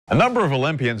A number of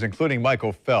Olympians, including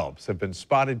Michael Phelps, have been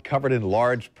spotted covered in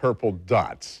large purple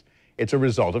dots. It's a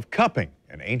result of cupping,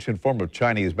 an ancient form of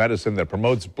Chinese medicine that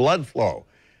promotes blood flow.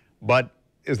 But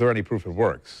is there any proof it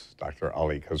works? Dr.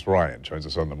 Ali Khosrowshahi joins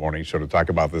us on the morning show to talk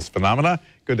about this phenomena.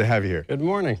 Good to have you here. Good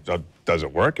morning. So, does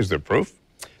it work? Is there proof?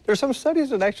 There are some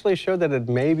studies that actually show that it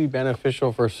may be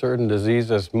beneficial for certain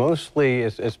diseases. Mostly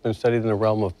it's been studied in the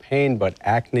realm of pain, but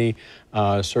acne,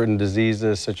 certain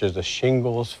diseases such as the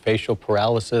shingles, facial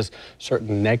paralysis,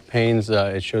 certain neck pains,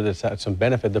 it showed it's had some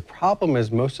benefit. The problem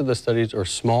is most of the studies are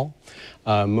small.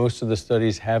 Most of the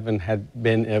studies haven't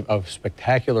been of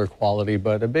spectacular quality,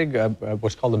 but a big,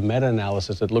 what's called a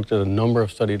meta-analysis that looked at a number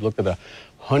of studies, looked at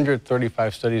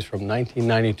 135 studies from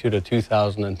 1992 to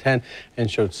 2010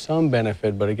 and showed some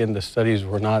benefit, but again, the studies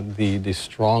were not the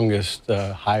strongest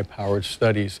high-powered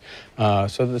studies.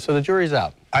 So the jury's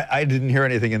out. I didn't hear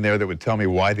anything in there that would tell me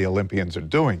why the Olympians are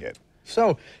doing it.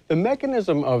 So the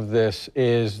mechanism of this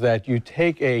is that you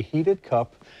take a heated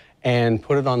cup and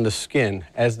put it on the skin.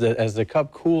 As the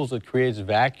cup cools, it creates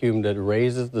vacuum that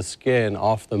raises the skin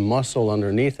off the muscle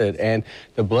underneath it, and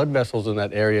the blood vessels in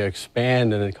that area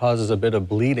expand, and it causes a bit of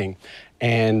bleeding.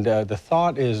 And the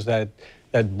thought is that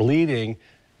bleeding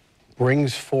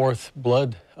brings forth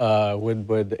blood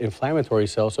with inflammatory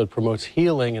cells, so it promotes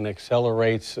healing and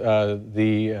accelerates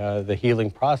the healing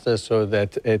process so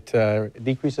that it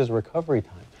decreases recovery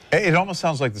time. It almost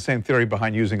sounds like the same theory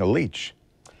behind using a leech.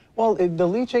 Well, the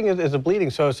leaching is a bleeding.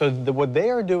 So what they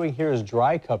are doing here is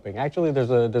dry cupping. Actually, there's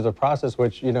a process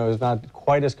which is not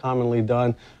quite as commonly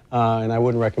done, and I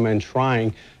wouldn't recommend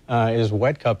trying. Is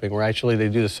wet cupping, where actually they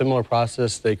do the similar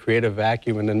process. They create a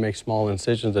vacuum and then make small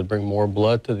incisions that bring more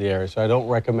blood to the area. So I don't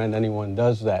recommend anyone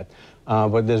does that.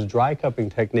 But this dry cupping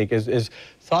technique is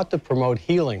thought to promote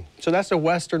healing. So that's the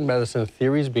Western medicine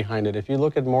theories behind it. If you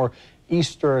look at more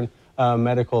Eastern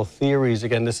medical theories,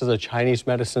 again, this is a Chinese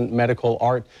medicine, medical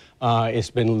art.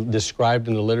 It's been described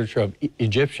in the literature of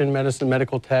Egyptian medicine,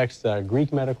 medical texts,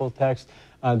 Greek medical texts.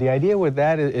 The idea with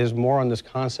that is more on this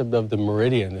concept of the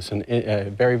meridian. It's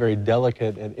a very, very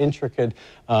delicate and intricate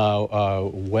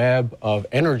web of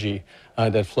energy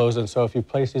that flows. And so if you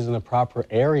place these in the proper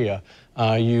area,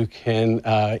 you can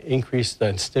increase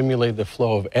and stimulate the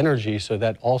flow of energy, so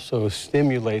that also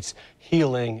stimulates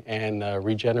healing and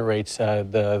regenerates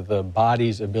the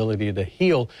body's ability to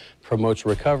heal, promotes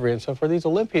recovery. And so for these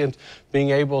Olympians, being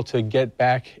able to get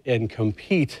back and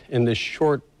compete in this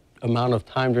short amount of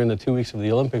time during the 2 weeks of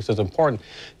the Olympics is important.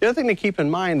 The other thing to keep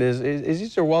in mind is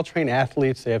these are well-trained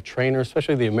athletes. They have trainers,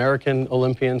 especially the American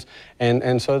Olympians,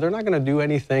 and so they're not going to do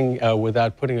anything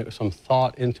without putting some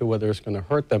thought into whether it's going to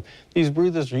hurt them. These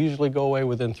bruises usually go away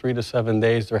within 3 to 7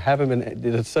 days. There haven't been,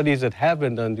 the studies that have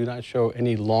been done do not show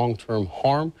any long-term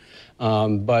harm.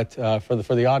 But for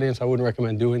the audience, I wouldn't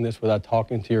recommend doing this without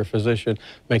talking to your physician,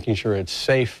 making sure it's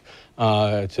safe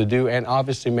to do, and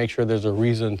obviously make sure there's a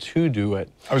reason to do it.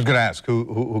 I was going to ask,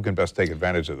 who can best take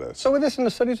advantage of this? So with this, in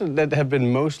the studies that have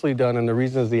been mostly done, and the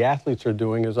reasons the athletes are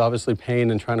doing is obviously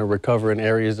pain and trying to recover in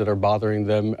areas that are bothering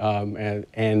them,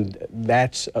 and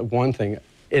that's one thing.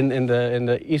 In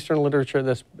the Eastern literature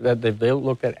that they've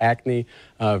looked at acne,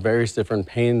 various different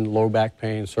pain, low back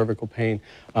pain, cervical pain,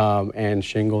 and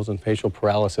shingles and facial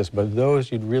paralysis. But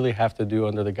those you'd really have to do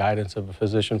under the guidance of a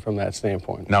physician from that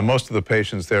standpoint. Now, most of the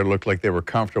patients there looked like they were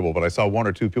comfortable, but I saw 1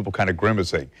 or 2 people kind of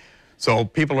grimacing. So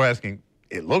people are asking,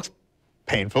 it looks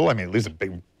painful. I mean, at least a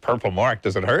big purple mark.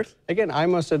 Does it hurt? Again, I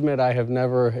must admit I have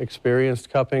never experienced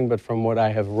cupping, but from what I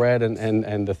have read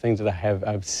and the things that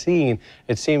I've seen,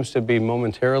 it seems to be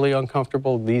momentarily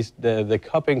uncomfortable. The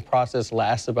cupping process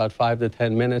lasts about 5 to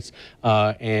 10 minutes,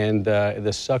 and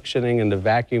the suctioning and the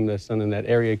vacuum that's done in that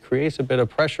area creates a bit of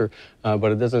pressure,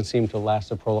 but it doesn't seem to last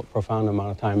a profound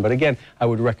amount of time. But again, I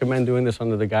would recommend doing this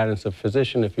under the guidance of a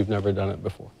physician if you've never done it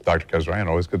before. Dr. Khosrowshahi,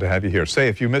 always good to have you here. Say,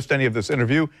 if you missed any of this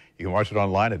interview, you can watch it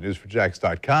online at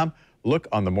news4jax.com. Look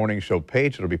on the morning show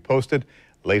page. It'll be posted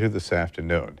later this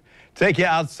afternoon. Take you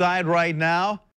outside right now.